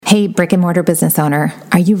Hey, brick and mortar business owner,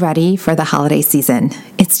 are you ready for the holiday season?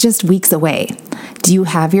 It's just weeks away. Do you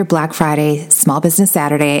have your Black Friday, Small Business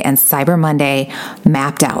Saturday, and Cyber Monday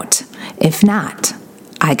mapped out? If not,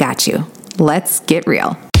 I got you. Let's get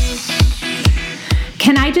real.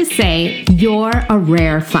 Can I just say, you're a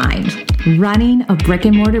rare find. Running a brick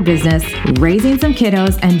and mortar business, raising some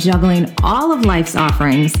kiddos, and juggling all of life's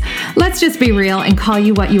offerings. Let's just be real and call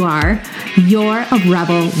you what you are. You're a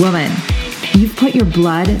rebel woman. You've put your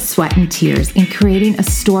blood, sweat, and tears in creating a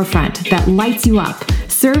storefront that lights you up,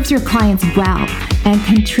 serves your clients well, and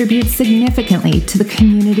contributes significantly to the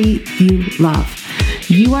community you love.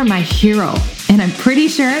 You are my hero, and I'm pretty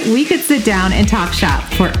sure we could sit down and talk shop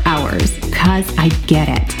for hours, because I get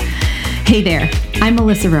it. Hey there, I'm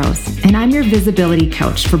Melissa Rose, and I'm your visibility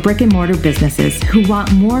coach for brick and mortar businesses who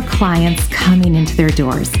want more clients coming into their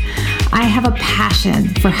doors. I have a passion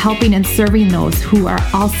for helping and serving those who are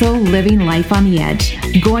also living life on the edge,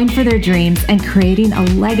 going for their dreams, and creating a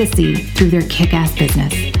legacy through their kick-ass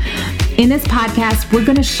business. In this podcast, we're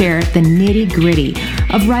going to share the nitty-gritty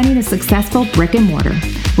of running a successful brick and mortar.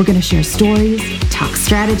 We're going to share stories, talk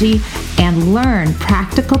strategy, and learn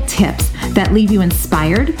practical tips that leave you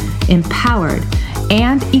inspired, empowered,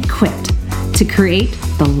 and equipped to create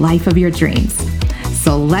the life of your dreams.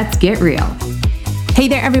 So let's get real. Hey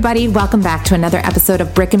there, everybody. Welcome back to another episode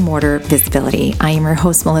of Brick and Mortar Visibility. I am your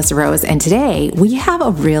host, Melissa Rose, and today we have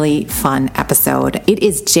a really fun episode. It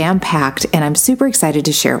is jam-packed, and I'm super excited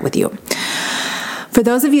to share it with you. For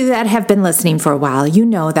those of you that have been listening for a while, you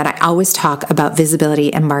know that I always talk about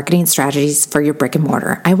visibility and marketing strategies for your brick and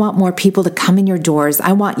mortar. I want more people to come in your doors.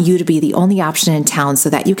 I want you to be the only option in town so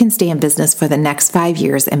that you can stay in business for the next 5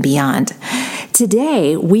 years and beyond.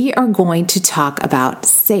 Today, we are going to talk about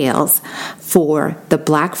sales for the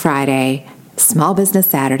Black Friday, Small Business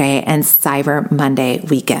Saturday, and Cyber Monday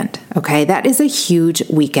weekend. Okay, that is a huge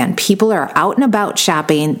weekend. People are out and about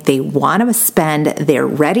shopping. They want to spend. They're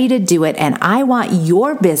ready to do it. And I want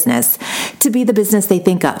your business to be the business they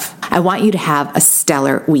think of. I want you to have a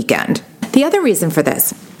stellar weekend. The other reason for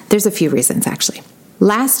this, there's a few reasons actually.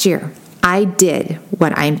 Last year, I did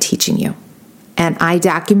what I'm teaching you. And I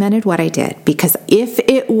documented what I did because if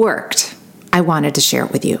it worked, I wanted to share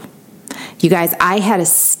it with you. You guys, I had a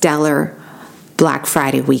stellar Black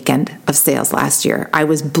Friday weekend of sales last year. I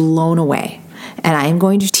was blown away, and I am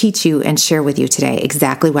going to teach you and share with you today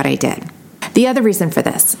exactly what I did. The other reason for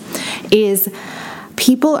this is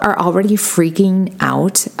people are already freaking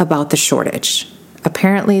out about the shortage.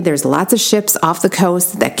 Apparently, there's lots of ships off the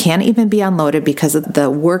coast that can't even be unloaded because of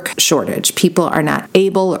the work shortage. People are not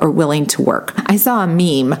able or willing to work. I saw a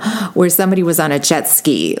meme where somebody was on a jet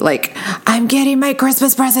ski, like, I'm getting my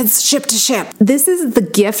Christmas presents ship to ship. This is the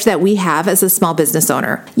gift that we have as a small business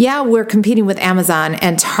owner. Yeah, we're competing with Amazon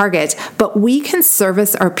and Target, but we can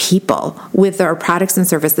service our people with our products and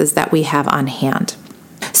services that we have on hand.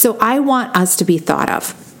 So I want us to be thought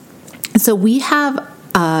of. So we have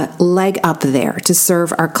a leg up there to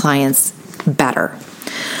serve our clients better.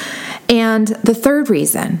 And the third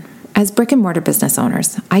reason, as brick and mortar business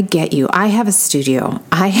owners, I get you. I have a studio.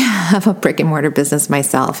 I have a brick and mortar business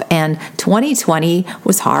myself. And 2020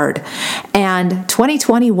 was hard. And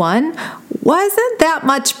 2021 wasn't that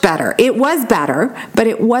much better. It was better, but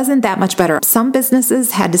it wasn't that much better. Some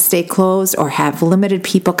businesses had to stay closed or have limited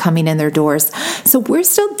people coming in their doors. So we're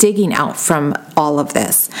still digging out from all of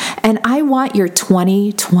this. And I want your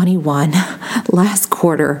 2021 last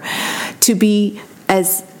quarter to be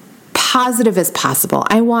as positive as possible.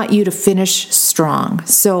 I want you to finish strong.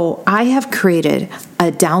 So I have created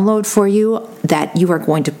a download for you that you are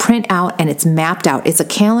going to print out, and it's mapped out. It's a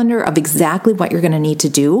calendar of exactly what you're going to need to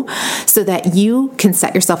do so that you can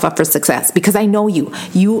set yourself up for success. Because I know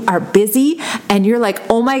you are busy and you're like,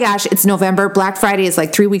 oh my gosh, it's November. Black Friday is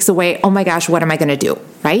like 3 weeks away. Oh my gosh, what am I going to do?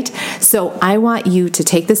 Right? So I want you to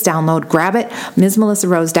take this download, grab it,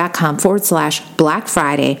 MsMelissaRose.com/Black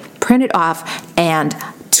Friday, print it off, and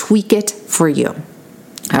tweak it for you.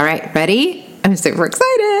 All right, ready? I'm super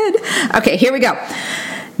excited. Okay, here we go.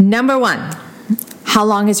 Number 1, how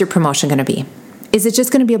long is your promotion going to be? Is it just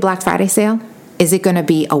going to be a Black Friday sale? Is it going to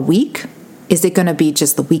be a week? Is it going to be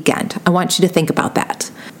just the weekend? I want you to think about that.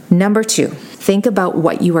 Number 2, think about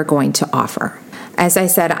what you are going to offer. As I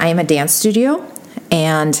said, I am a dance studio,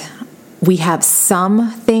 and we have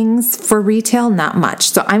some things for retail, not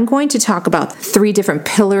much. So I'm going to talk about 3 different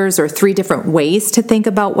pillars or 3 different ways to think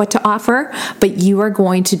about what to offer, but you are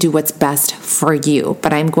going to do what's best for you.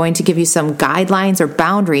 But I'm going to give you some guidelines or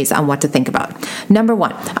boundaries on what to think about. Number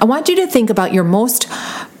 1, I want you to think about your most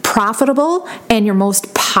profitable and your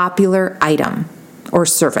most popular item or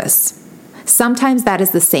service. Sometimes that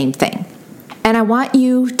is the same thing. And I want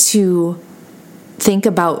you to think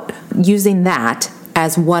about using that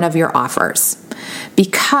as one of your offers,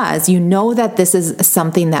 because you know that this is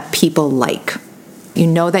something that people like. You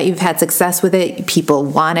know that you've had success with it. People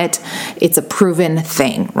want it. It's a proven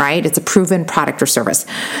thing, right? It's a proven product or service.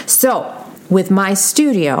 So with my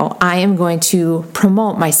studio, I am going to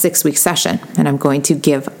promote my 6-week session, and I'm going to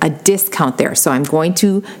give a discount there. So I'm going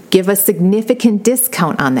to give a significant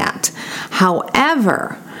discount on that.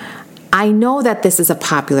 However, I know that this is a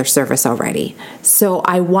popular service already, so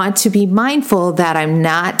I want to be mindful that I'm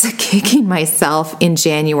not kicking myself in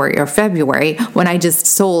January or February when I just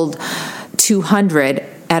sold 200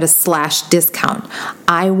 at a slash discount.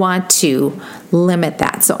 I want to limit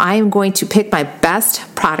that. So I am going to pick my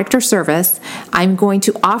best product or service. I'm going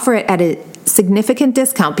to offer it at a significant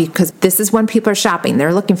discount because this is when people are shopping.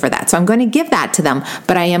 They're looking for that. So I'm going to give that to them,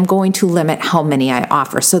 but I am going to limit how many I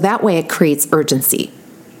offer. So that way it creates urgency.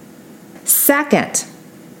 Second,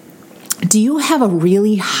 do you have a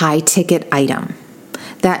really high ticket item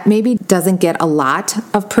that maybe doesn't get a lot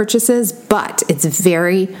of purchases, but it's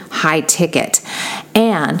very high ticket?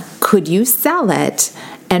 And could you sell it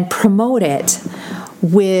and promote it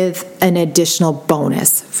with an additional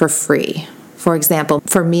bonus for free? For example,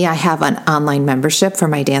 for me, I have an online membership for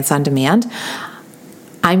my Dance on Demand.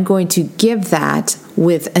 I'm going to give that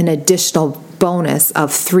with an additional bonus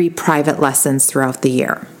of 3 private lessons throughout the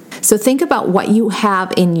year. So think about what you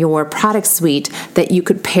have in your product suite that you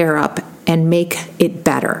could pair up and make it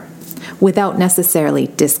better without necessarily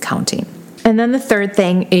discounting. And then the third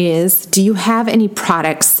thing is, do you have any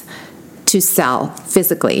products to sell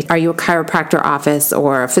physically? Are you a chiropractor office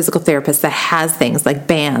or a physical therapist that has things like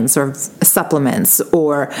bands or supplements,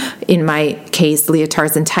 or in my case,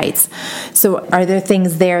 leotards and tights? So are there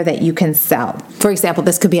things there that you can sell? For example,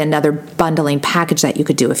 this could be another bundling package that you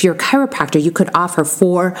could do. If you're a chiropractor, you could offer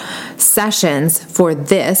 4 sessions for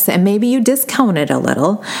this, and maybe you discount it a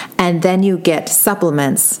little, and then you get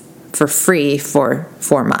supplements for free for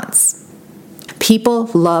 4 months. People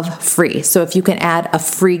love free. So if you can add a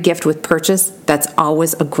free gift with purchase, that's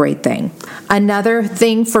always a great thing. Another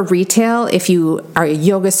thing for retail, if you are a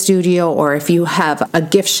yoga studio or if you have a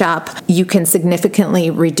gift shop, you can significantly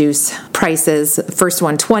reduce prices. First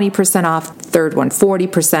one 20% off, third one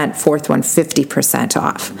 40%, fourth one 50%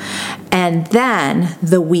 off. And then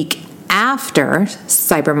the week after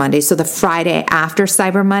Cyber Monday, so the Friday after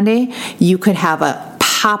Cyber Monday, you could have a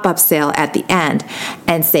pop-up sale at the end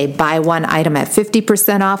and say buy one item at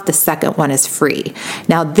 50% off, the second one is free.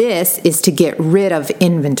 Now this is to get rid of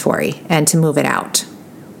inventory and to move it out.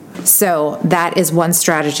 So that is one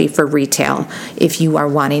strategy for retail if you are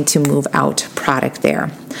wanting to move out product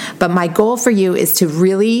there. But my goal for you is to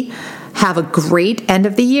really have a great end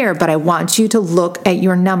of the year, but I want you to look at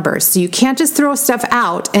your numbers. So you can't just throw stuff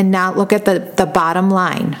out and not look at the bottom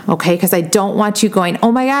line, okay? Because I don't want you going,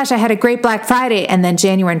 oh my gosh, I had a great Black Friday, and then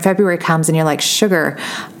January and February comes and you're like, sugar,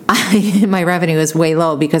 my revenue is way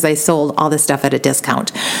low because I sold all this stuff at a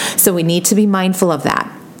discount. So we need to be mindful of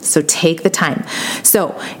that. So take the time.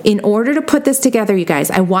 So in order to put this together, you guys,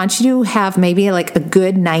 I want you to have maybe like a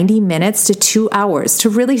good 90 minutes to 2 hours to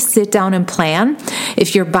really sit down and plan.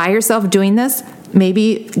 If you're by yourself doing this,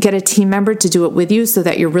 maybe get a team member to do it with you so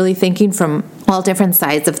that you're really thinking from all different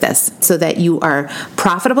sides of this so that you are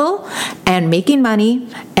profitable and making money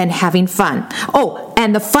and having fun. Oh,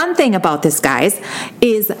 and the fun thing about this, guys,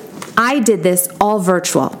 is I did this all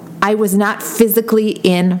virtual. I was not physically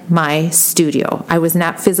in my studio. I was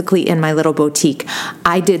not physically in my little boutique.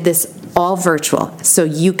 I did this all virtual. So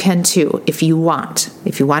you can too if you want.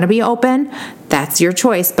 If you want to be open, that's your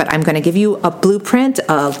choice. But I'm going to give you a blueprint,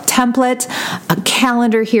 a template, a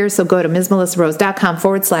calendar here. So go to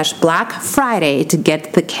MsMelissaRose.com/Black Friday to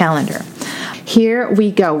get the calendar. Here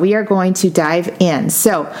we go. We are going to dive in.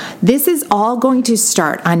 So this is all going to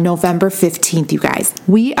start on November 15th, you guys.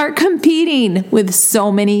 We are competing with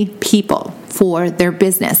so many people for their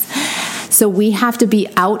business. So we have to be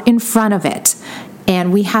out in front of it.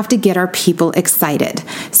 And we have to get our people excited.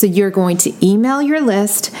 So you're going to email your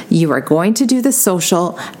list, you are going to do the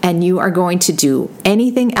social, and you are going to do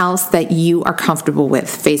anything else that you are comfortable with.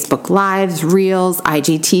 Facebook Lives, Reels,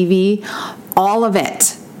 IGTV, all of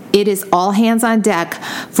it. It is all hands on deck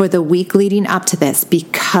for the week leading up to this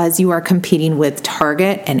because you are competing with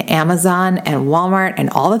Target and Amazon and Walmart and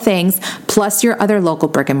all the things, plus your other local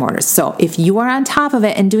brick and mortars. So if you are on top of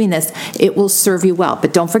it and doing this, it will serve you well.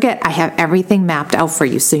 But don't forget, I have everything mapped out for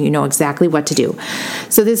you so you know exactly what to do.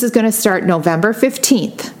 So this is going to start November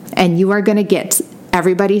 15th, and you are going to get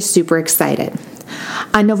everybody super excited.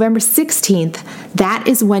 On November 16th, that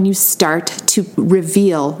is when you start to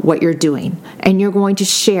reveal what you're doing, and you're going to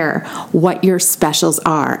share what your specials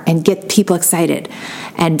are and get people excited.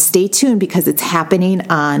 And stay tuned because it's happening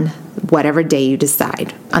on whatever day you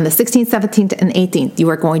decide. On the 16th, 17th, and 18th, you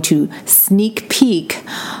are going to sneak peek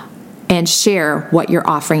and share what your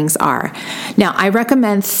offerings are. Now, I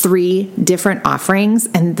recommend 3 different offerings,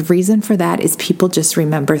 and the reason for that is people just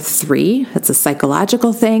remember 3. It's a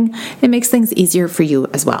psychological thing. It makes things easier for you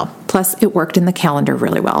as well. Plus, it worked in the calendar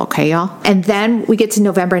really well, okay, y'all? And then we get to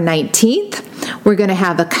November 19th. We're going to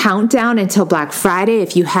have a countdown until Black Friday.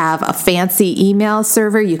 If you have a fancy email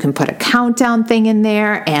server, you can put a countdown thing in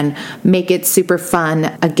there and make it super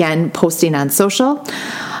fun, again, posting on social.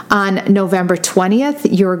 On November 20th,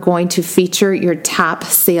 you're going to feature your top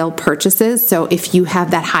sale purchases. So if you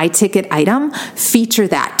have that high ticket item, feature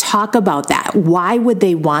that. Talk about that. Why would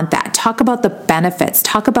they want that? Talk about the benefits.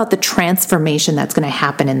 Talk about the transformation that's going to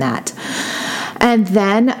happen in that. And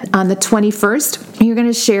then on the 21st, you're going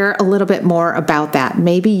to share a little bit more about that.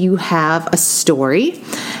 Maybe you have a story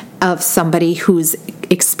of somebody who's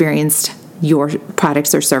experienced your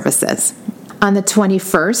products or services. On the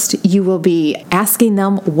 21st, you will be asking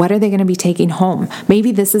them, what are they going to be taking home?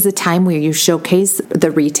 Maybe this is a time where you showcase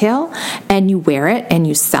the retail and you wear it and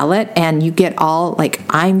you sell it and you get all like,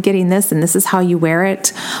 I'm getting this and this is how you wear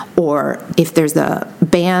it. Or if there's a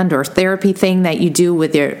band or therapy thing that you do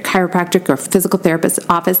with your chiropractic or physical therapist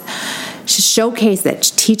office, showcase it.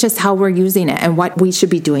 Teach us how we're using it and what we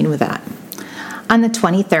should be doing with that. On the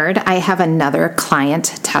 23rd, I have another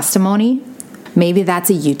client testimony. Maybe that's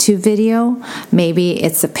a YouTube video. Maybe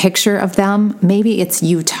it's a picture of them. Maybe it's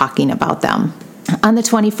you talking about them. On the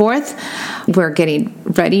 24th, we're getting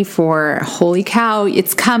ready for, holy cow,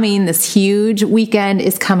 it's coming. This huge weekend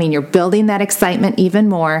is coming. You're building that excitement even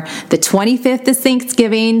more. The 25th is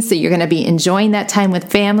Thanksgiving, so you're going to be enjoying that time with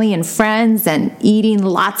family and friends and eating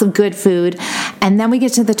lots of good food. And then we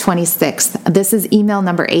get to the 26th. This is email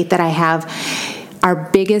number 8 that I have. Our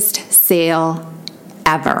biggest sale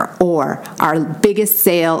ever, or our biggest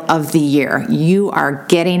sale of the year. You are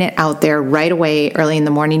getting it out there right away, early in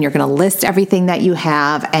the morning. You're going to list everything that you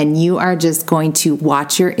have, and you are just going to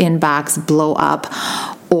watch your inbox blow up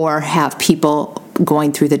or have people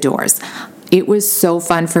going through the doors. It was so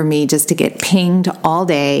fun for me just to get pinged all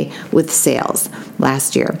day with sales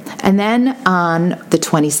last year. And then on the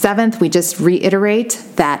 27th, we just reiterate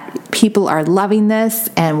that people are loving this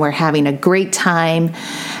and we're having a great time.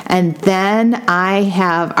 And then I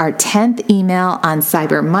have our 10th email on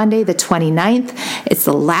Cyber Monday, the 29th. It's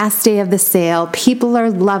the last day of the sale. People are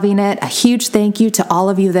loving it. A huge thank you to all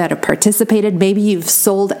of you that have participated. Maybe you've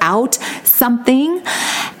sold out something.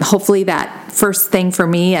 Hopefully that first thing for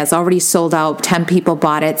me has already sold out. 10 people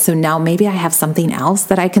bought it. So now maybe I have something else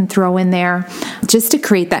that I can throw in there just to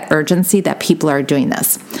create that urgency that people are doing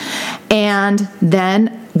this. And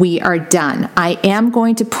then we are done. I am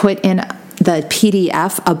going to put in the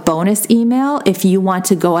PDF, a bonus email, if you want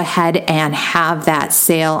to go ahead and have that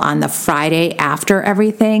sale on the Friday after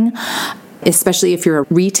everything, especially if you're a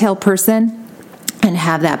retail person, and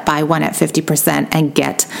have that buy one at 50% and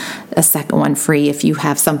get a second one free if you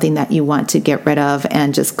have something that you want to get rid of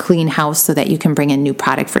and just clean house so that you can bring in new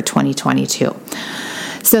product for 2022.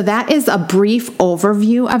 So that is a brief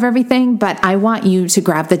overview of everything, but I want you to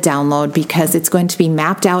grab the download because it's going to be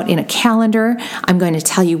mapped out in a calendar. I'm going to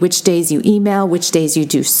tell you which days you email, which days you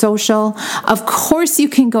do social. Of course, you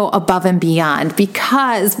can go above and beyond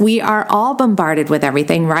because we are all bombarded with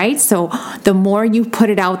everything, right? So the more you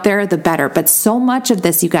put it out there, the better. But so much of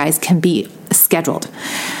this, you guys, can be scheduled.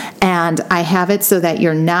 And I have it so that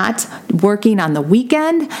you're not working on the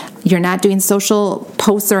weekend. You're not doing social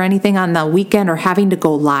posts or anything on the weekend or having to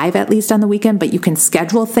go live at least on the weekend, but you can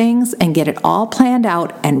schedule things and get it all planned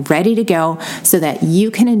out and ready to go so that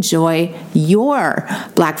you can enjoy your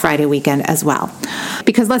Black Friday weekend as well.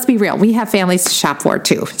 Because let's be real, we have families to shop for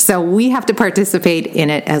too. So we have to participate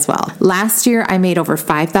in it as well. Last year, I made over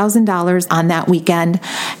 $5,000 on that weekend,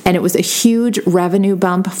 and it was a huge revenue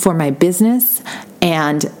bump for my business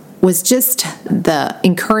and was just the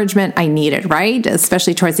encouragement I needed, right?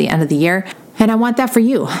 Especially towards the end of the year. And I want that for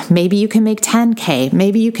you. Maybe you can make 10K.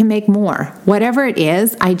 Maybe you can make more. Whatever it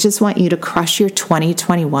is, I just want you to crush your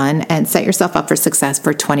 2021 and set yourself up for success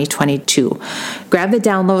for 2022. Grab the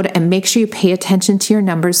download and make sure you pay attention to your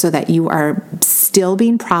numbers so that you are still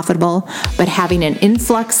being profitable, but having an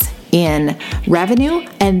influx in revenue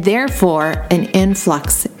and therefore an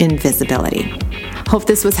influx in visibility. Hope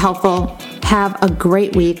this was helpful. Have a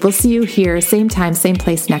great week. We'll see you here, same time, same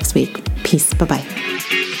place next week. Peace. Bye-bye.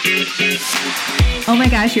 Oh my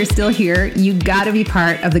gosh, you're still here. You got to be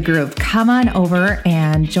part of the group. Come on over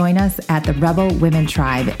and join us at the Rebel Women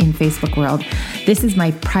Tribe in Facebook World. This is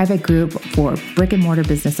my private group for brick and mortar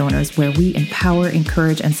business owners where we empower,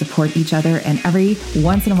 encourage, and support each other. And every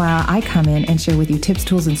once in a while, I come in and share with you tips,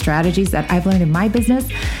 tools, and strategies that I've learned in my business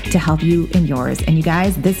to help you in yours. And you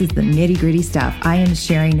guys, this is the nitty-gritty stuff. I am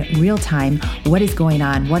sharing real time what is going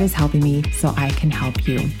on, what is helping me so I can help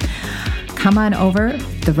you. Come on over,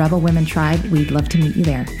 the Rebel Women Tribe. We'd love to meet you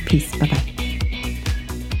there. Peace. Bye-bye.